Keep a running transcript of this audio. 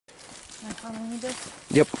Can I follow you this?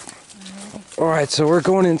 Yep. Alright, so we're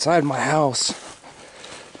going inside my house.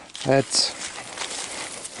 That's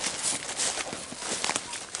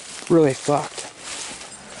really fucked.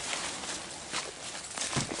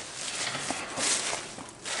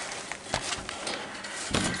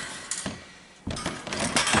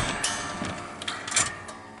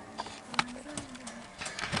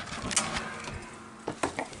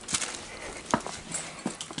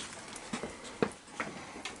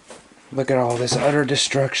 Look at all this utter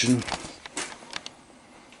destruction.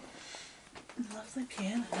 Lovely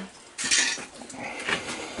piano.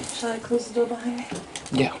 Shall I close the door behind me?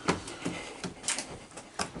 Yeah.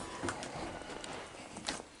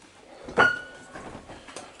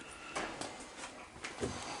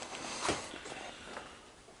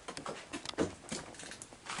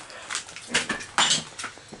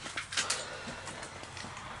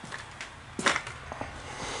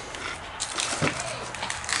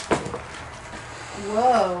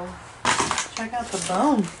 Whoa. Check out the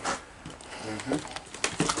bone.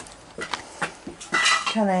 What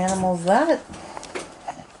kind of animal is that?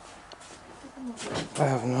 I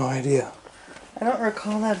have no idea. I don't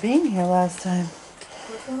recall that being here last time.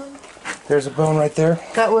 There's a bone right there.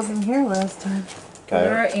 That wasn't here last time.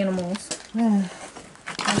 There are animals. Yeah.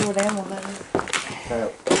 I wonder what animal that is.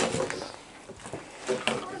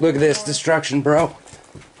 Look at this destruction, bro.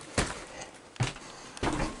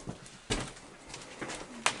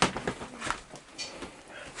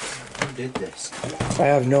 Who did this? I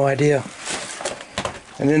have no idea.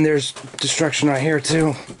 And then there's destruction right here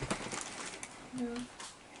too.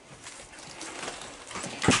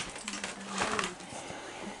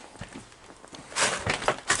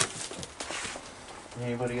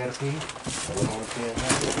 Anybody got a pee?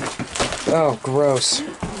 Oh, gross.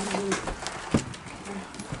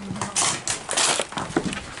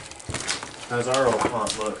 How's our old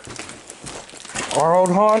haunt look? Our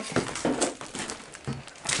old haunt?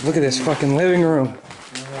 Look at this fucking living room.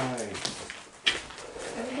 Right.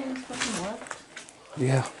 Everything's fucking left.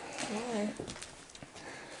 Yeah, Alright.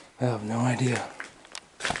 I have no idea.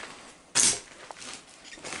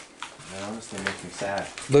 That honestly makes me sad.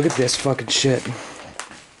 Look at this fucking shit.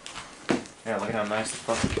 Yeah, look how nice the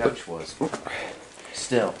fucking couch was.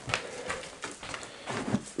 Still.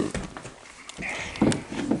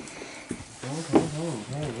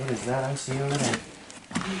 Hey, what is that I see over there?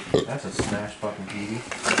 That's a smashed fucking TV.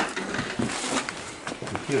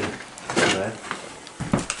 Computer. Good.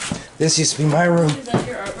 This used to be my room. Is that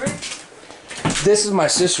your artwork? This is my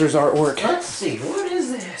sister's artwork. Let's see, what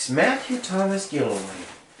is this? Matthew Thomas Gilroy.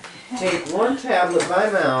 Take one tablet by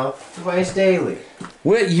mouth twice daily.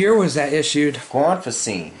 What year was that issued?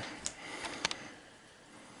 Guanfacine.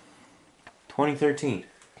 2013.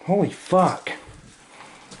 Holy fuck.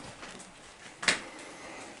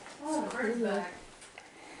 Oh, the bird's back.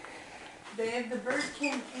 The bird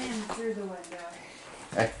came in through the window.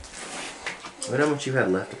 Hey. Look how much you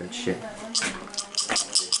had left of that shit.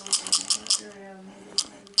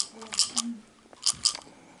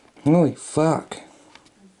 Holy fuck.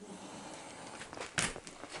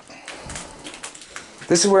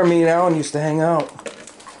 This is where me and Alan used to hang out.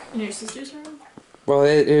 In your sister's room? Well,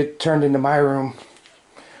 it turned into my room.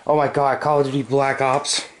 Oh my god, Call of Duty Black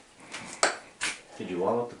Ops. Did you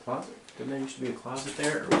wall up the closet? Didn't there used to be a closet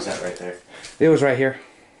there? Or was that right there? It was right here.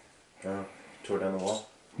 Oh, tore down the wall?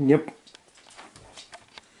 Yep.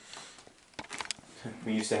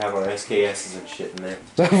 We used to have our SKSs and shit in there.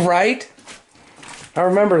 Right? I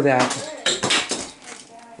remember that.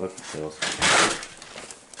 Look at those.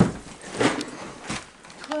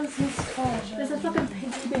 Close this closet. There's a fucking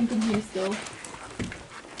piggy bank in here still.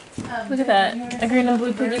 Look at that. A green and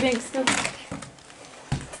blue piggy bank still.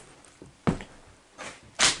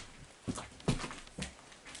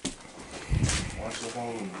 Watch the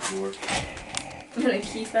hole in the floor. I'm gonna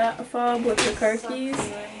keep that a fob with the car keys.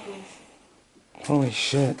 Holy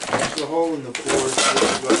shit. Watch the hole in the floor so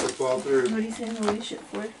it's about to fall through. What are you saying the shit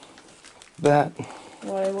for? That.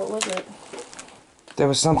 Why? What was it? There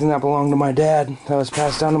was something that belonged to my dad that was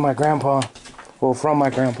passed down to my grandpa. Well, from my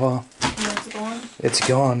grandpa. And it's gone? It's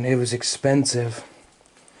gone. It was expensive.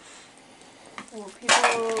 Well,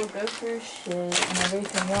 people go through shit and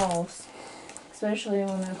everything else. Especially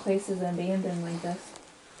when a place is abandoned like this.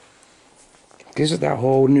 Gives it that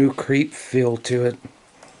whole new creep feel to it.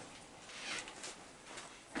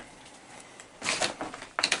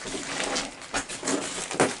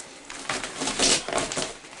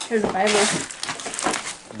 Here's a Bible.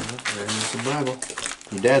 There's the Bible.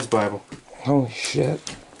 Your dad's Bible. Holy shit.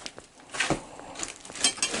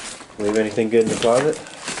 Leave anything good in the closet?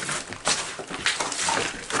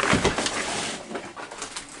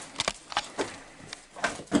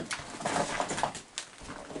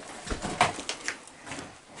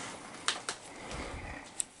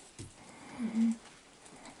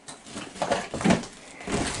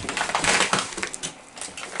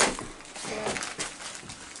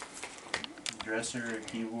 dresser, a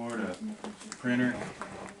keyboard, a printer.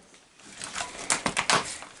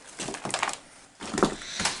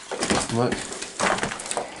 Look.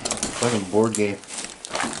 Fucking board game.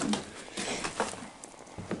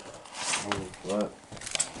 Holy fuck.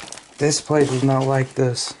 This place was not like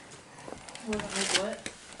this. Wasn't like what?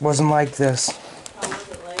 Wasn't like this. How was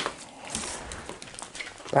it like?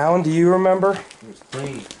 Alan, do you remember? It's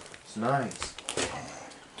clean. It's nice.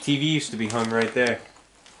 TV used to be hung right there.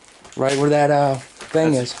 Right where that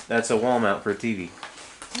thing is. That's a wall mount for a TV.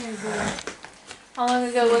 How long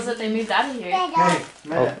ago was it they moved out of here? Hey,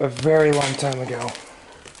 Matt. A very long time ago.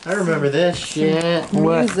 I remember this shit.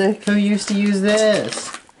 What? Music. Who used to use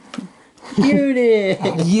this? You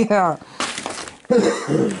did. Yeah.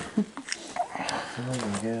 Oh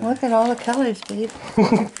my god. Look at all the colors, babe.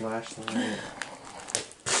 Flashlight.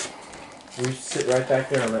 We used to sit right back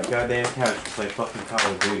there on that goddamn couch and play fucking Call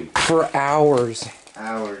of Duty. For hours.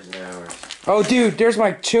 Hours and hours. Oh, dude, there's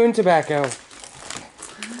my chewing tobacco.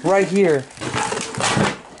 Right here.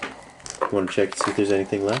 Want to check to see if there's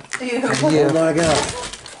anything left? Ew. Yeah. Oh my god.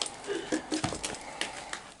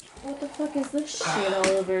 What the fuck is this shit all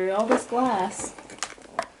over? All this glass.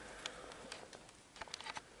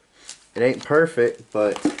 It ain't perfect,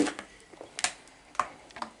 but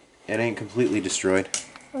it ain't completely destroyed.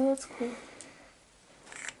 Oh, that's cool.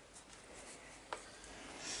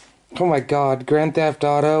 Oh my god, Grand Theft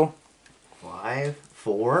Auto. 5,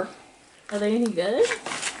 4. Are they any good?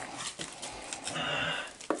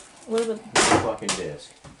 What about Fucking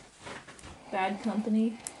disc. Bad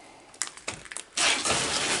Company?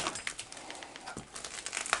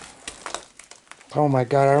 Oh my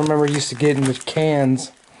god, I remember I used to get in the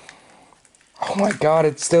cans. Oh my god,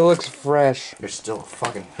 it still looks fresh. There's still a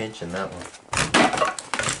fucking pinch in that one.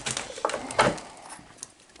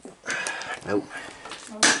 Nope.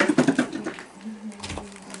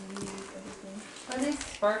 Are they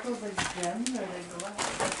sparkles like gems or are they glass?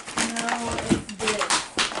 No, it's this.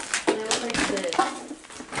 They look like this.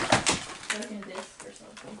 Like a disc or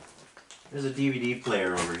something. There's a DVD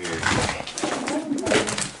player over here.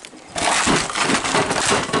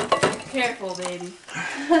 Careful, baby.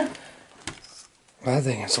 I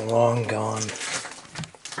think it's long gone.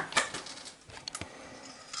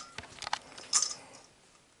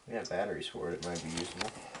 We have batteries for it. It might be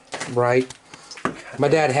useful. Right. My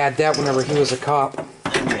dad had that whenever he was a cop.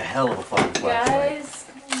 That'd be a hell of a fucking flashlight. Guys,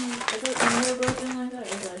 is it window broken like that or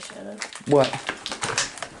is that a shadow? What?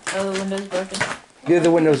 Oh, the window's broken. Yeah,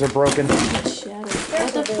 the windows are broken. Shadow.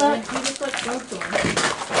 What the fuck? You just like broke them.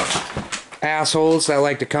 Assholes that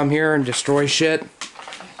like to come here and destroy shit.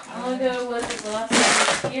 How long ago was it the last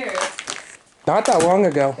time you were here? Not that long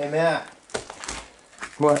ago. Hey Matt.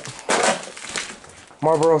 What?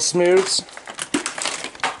 Marlboro Smooths.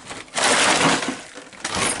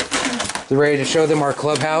 You ready to show them our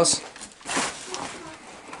clubhouse?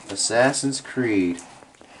 Assassin's Creed.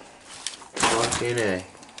 Fucking A.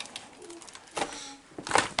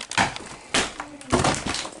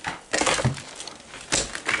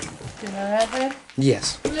 Do you know that, babe?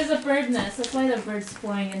 Yes. There's a bird nest. That's why the bird's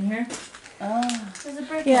flying in here. Oh. There's a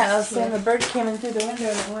bird Yeah, I was nest. saying the bird came in through the window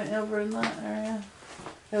and it went over in that area.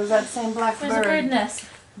 It was that same black There's a bird bird nest.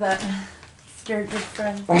 that scared your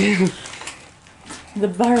friend. The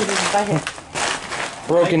bird is back.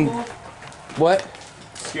 Broken. What?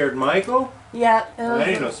 Scared Michael? Yeah, it Well, that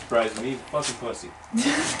ain't no was, surprise to me. Fucking pussy.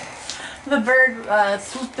 the bird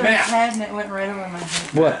swooped over his head and it went right over my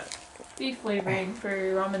head. What? Beef flavoring for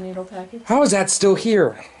your ramen noodle package. How is that still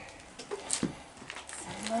here?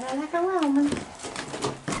 Like a woman.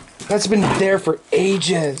 That's been there for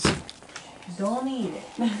ages. Don't eat it.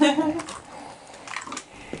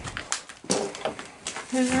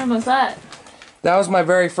 Whose room was that? That was my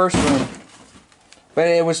very first room. But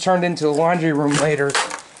it was turned into a laundry room later.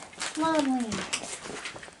 Lovely.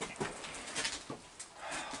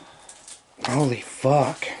 Holy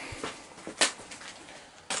fuck.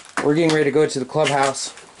 We're getting ready to go to the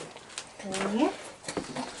clubhouse. Yeah.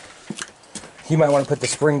 You might want to put the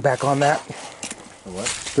spring back on that. The what?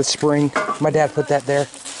 The spring. My dad put that there.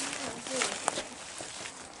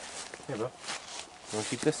 Hey, bro. You want to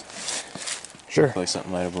keep this? Sure. Probably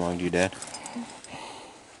something might have belonged to your dad.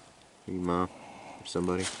 Your mom. Or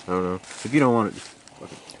somebody. I don't know. If you don't want it, just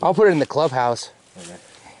fucking... I'll put it in the clubhouse. Okay.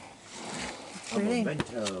 Pretty.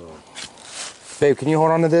 Bento. Babe, can you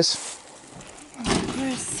hold on to this? Of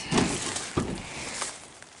course.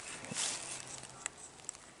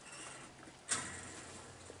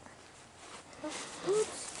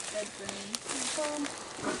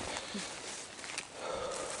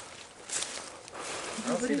 I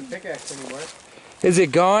don't see the pickaxe anymore. Is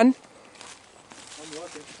it gone? I'm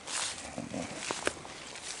looking.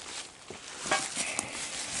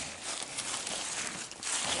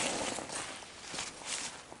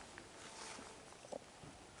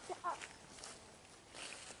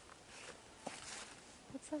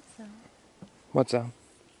 that sound? What's that?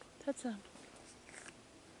 That's a.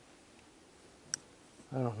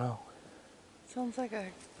 I don't know. Sounds like a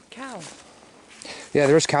cow. Yeah,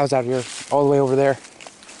 there's cows out here, all the way over there.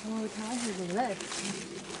 Oh, the cows are over there.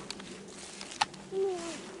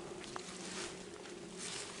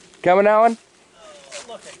 Coming, Alan?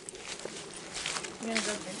 You gonna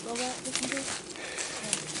go baseball bat just in case?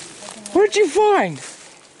 What'd you find?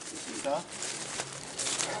 Stuff?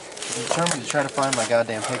 I'm determined to try to find my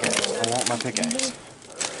goddamn pickaxe. I want my pickaxe.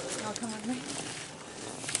 I'll come with me. It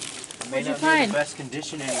What'd may you not be in find? the best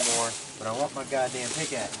condition anymore, but I want my goddamn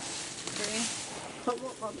pickaxe. I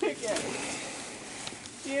want my pickaxe.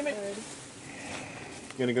 Damn it.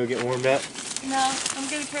 You gonna go get warmed up? No, I'm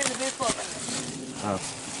gonna carry the vehicle up. Oh.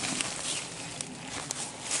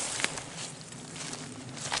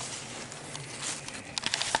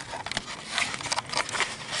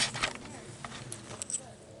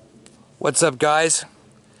 What's up, guys?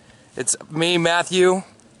 It's me, Matthew.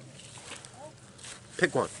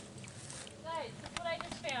 Pick one. Guys, look what I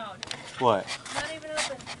just found. What? Not even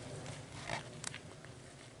open.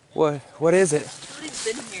 What is it? Somebody's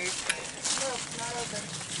been here. Look, not open.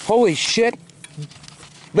 Holy shit.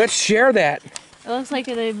 Let's share that. It looks like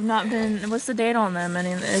they've not been. What's the date on them?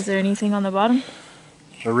 Is there anything on the bottom?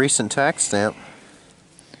 A recent tax stamp.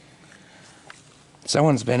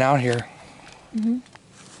 Someone's been out here.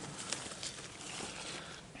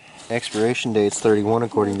 Expiration date's 31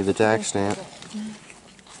 according to the tax stamp.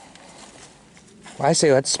 I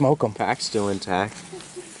say let's smoke them. Pack's still intact.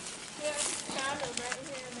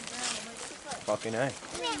 Fucking A.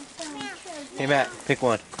 Hey Matt, pick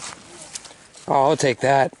one. Oh, I'll take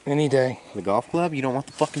that any day. The golf club? You don't want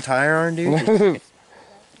the fucking tire iron, dude?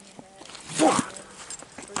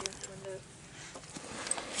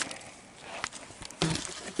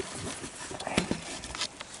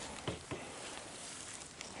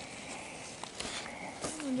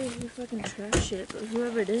 I wonder if we fucking trash it, but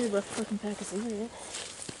whoever did left a fucking pack of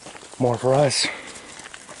cigarettes. More for us.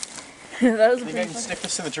 That was a Think I pretty can fucking... stick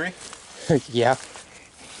this in the tree? Yeah.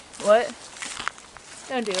 What?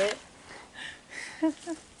 Don't do it.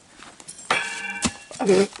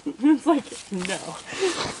 It's like, no.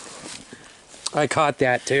 I caught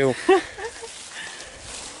that too.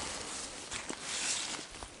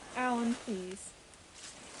 Alan, please.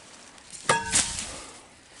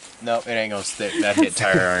 Nope, it ain't gonna stick. That hit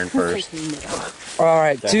tire iron first. All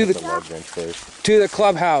right, That to hit the the lug wrench first. to the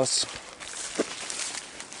clubhouse.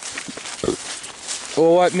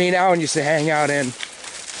 Well, what me and Alan used to hang out in.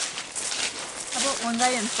 How about one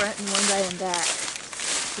guy in front and one guy in back?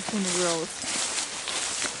 Between the girls.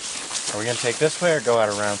 Are we gonna take this way or go out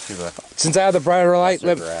around to the Since I have the brighter light,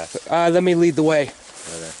 lesser grass? let me lead the way.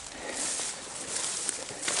 Okay.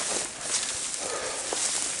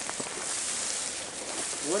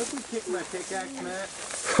 What if we kick my pickaxe, Matt?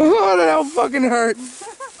 Oh, that'll fucking hurt.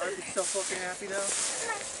 I'd be so fucking happy now.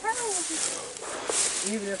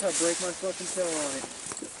 Even if I break my fucking toe on it.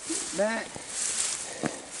 Matt,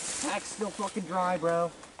 pack's still fucking dry,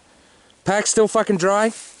 bro. Pack's still fucking dry?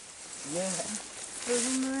 Yeah.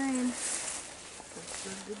 Goes in the rain.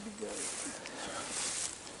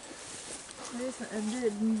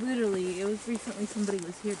 Literally, it was recently somebody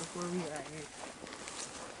was here before we got here.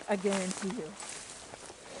 I guarantee you.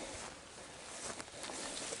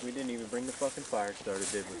 We didn't even bring the fucking fire starter,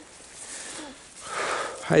 did we?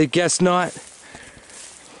 I guess not.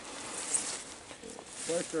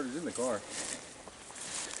 Fire starter's in the car.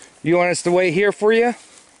 You want us to wait here for you?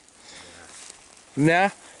 Nah?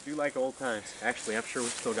 Do like old times. Actually, I'm sure we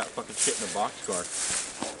still got fucking shit in the boxcar.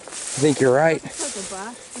 I think you're right. What the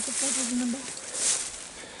box? What the fuck is in the box?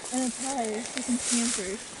 And a tire. Fucking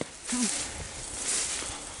campers.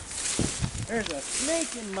 There's a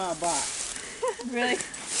snake in my box. Really?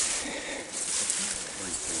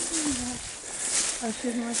 Oh, she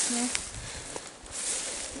doesn't like snow?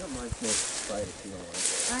 You don't mind smoking Sprite if you don't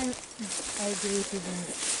like it. I agree with you,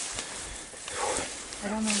 Vince. I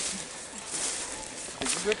don't like snow. Did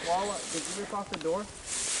you rip off the door?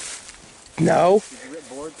 No. Did you rip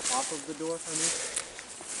boards off of the door,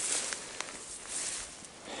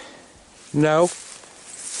 No.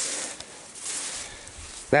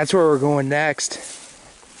 That's where we're going next.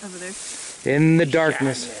 Over there. In the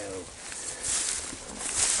darkness.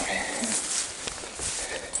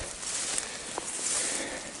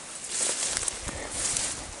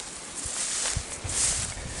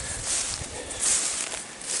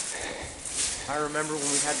 I remember when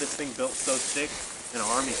we had this thing built so thick, an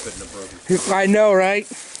army couldn't have broken it. I know, right?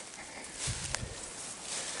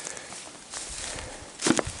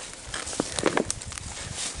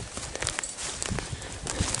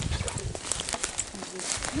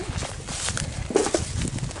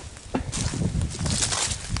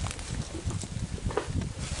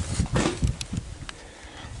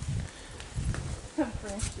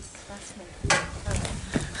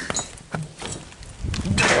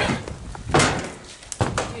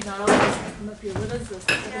 Dude, not all this come up here. What is this?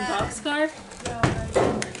 Fucking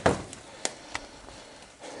boxcar?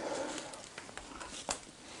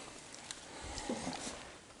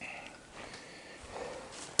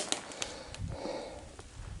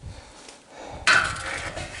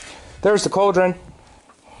 There's the cauldron.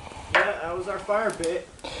 Yeah, that was our fire pit.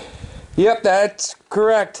 Yep, that's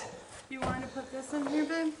correct. You want to put this in here,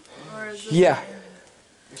 babe? Or is this Yeah.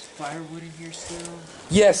 There's firewood in here still.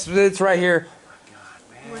 Yes, it's right here.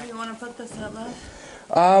 Where do you want to put this at,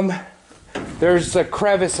 love? There's a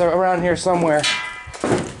crevice around here somewhere.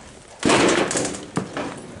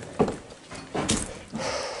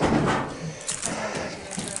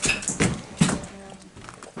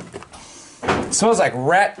 It smells like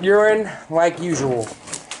rat urine, like usual.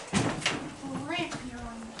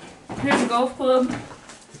 Here's a golf club.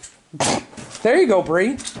 There you go,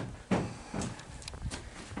 Bree.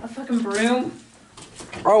 A fucking broom.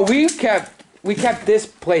 Oh, we kept this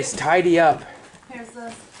place tidy up. Here's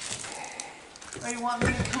this. Oh, you want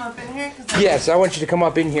me to come up in here? 'Cause Yes, I want you to come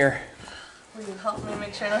up in here. will you help me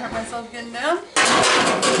make sure I don't hurt myself getting down?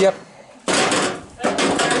 Yep.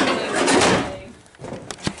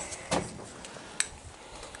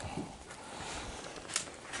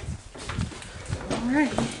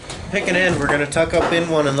 Alright. Pick an end. We're gonna tuck up in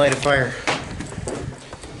one and light a fire.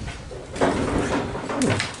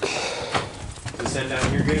 Is this end down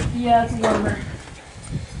here good? Yeah, it's warmer.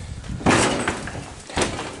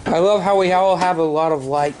 I love how we all have a lot of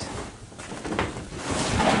light.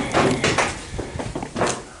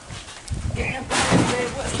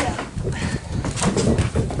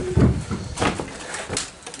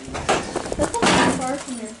 That's not far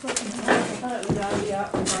from your fucking house. I thought it was gotta be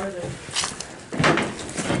out farther.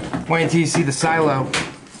 Wait until you see the silo.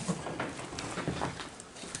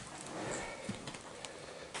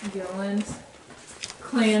 Gilliland.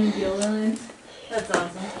 Clan Gilliland. That's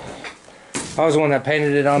awesome. I was the one that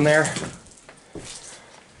painted it on there.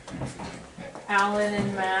 Alan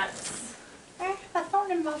and Matt's. A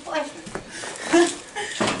thorn in my flesh.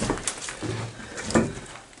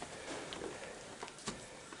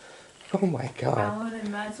 Oh my god. Alan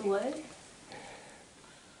and Matt's what?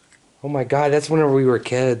 Oh my god, that's whenever we were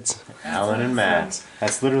kids. Alan and Matt.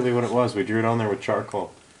 That's literally what it was. We drew it on there with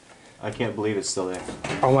charcoal. I can't believe it's still there.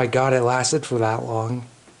 Oh my god, it lasted for that long.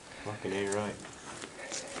 Fucking A right.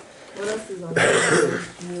 What else is on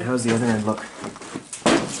there? How's the other end look?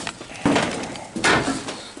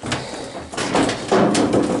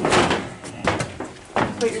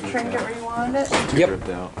 Put your trinket where you wanted it. Yep. Ripped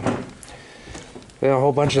out. Yeah, a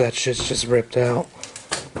whole bunch of that shit's just ripped out.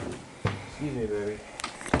 Excuse me, baby.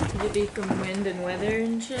 Could it be from wind and weather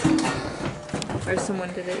and shit? Or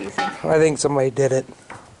someone did it, you think? I think somebody did it.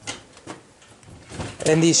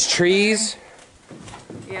 And these trees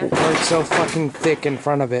Yeah. are so fucking thick in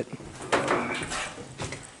front of it.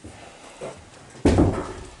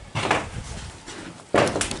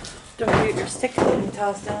 Don't forget your stick that you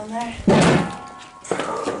tossed down there.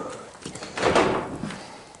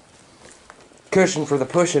 Cushion for the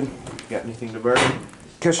pushing. Got anything to burn?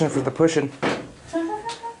 Cushion for the pushing.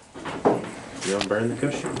 You want to burn the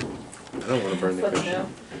cushion? I don't want to burn the Fuck cushion. no.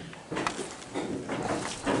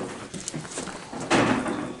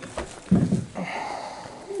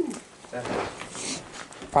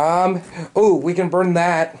 Oh, we can burn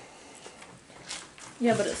that.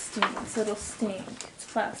 Yeah, but it stinks. It'll stink.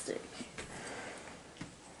 It's plastic.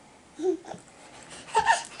 I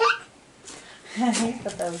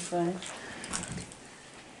thought that was funny.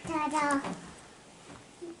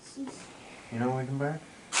 You know what we can burn?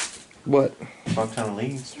 What? Fuck ton of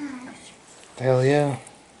leaves. Hell yeah.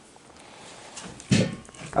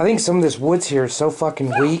 I think some of this woods here is so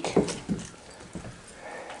fucking weak.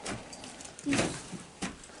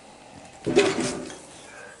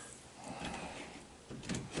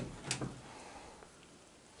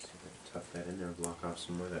 Tuck that in there and block off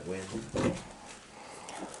some more of that wind.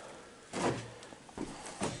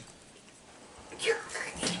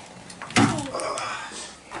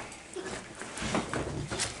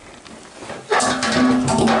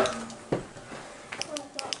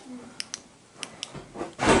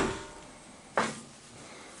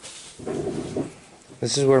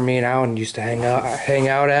 This is where me and Alan used to hang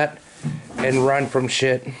out at and run from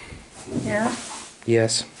shit. Yeah?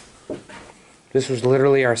 Yes. This was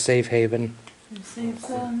literally our safe haven. You saved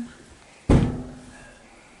some.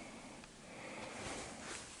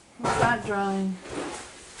 What's that drawing?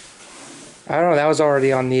 I don't know. That was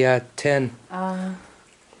already on the tin.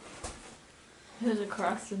 There's a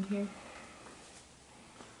cross in here.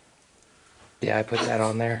 Yeah, I put that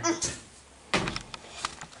on there. I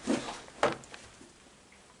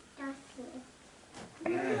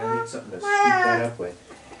need something to scoop that up with.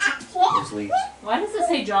 Those leaves. Why does it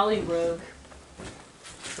say Jolly Rogue?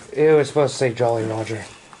 It was supposed to say Jolly Roger.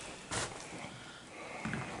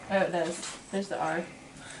 Oh, it does. There's the R.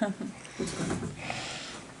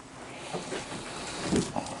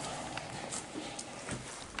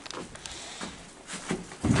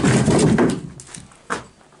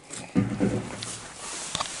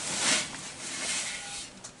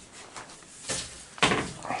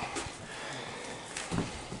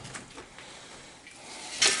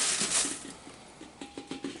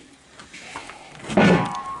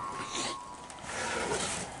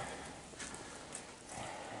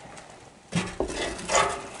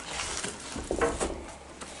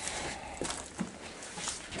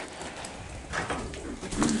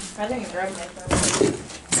 I didn't grab my phone.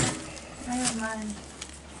 I have mine.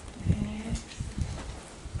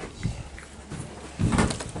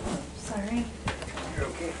 Sorry.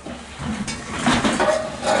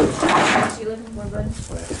 What you looking for, bud?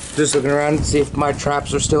 Just looking around to see if my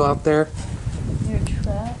traps are still out there. Your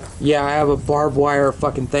trap? Yeah, I have a barbed wire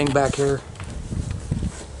fucking thing back here.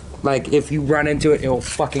 Like, if you run into it, it'll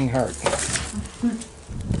fucking hurt.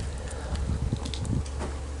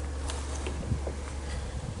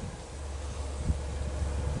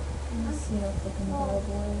 Let's see how fucking barbed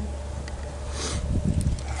wire.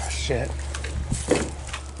 Oh, shit.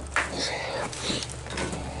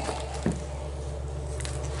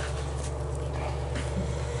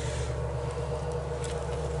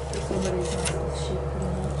 Somebody's on this shit pretty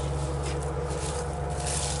much.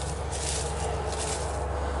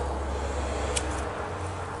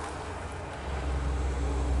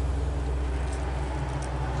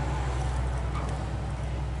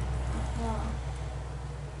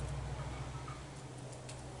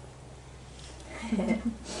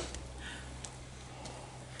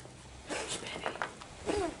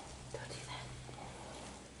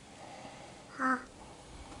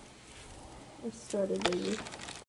 It started, baby.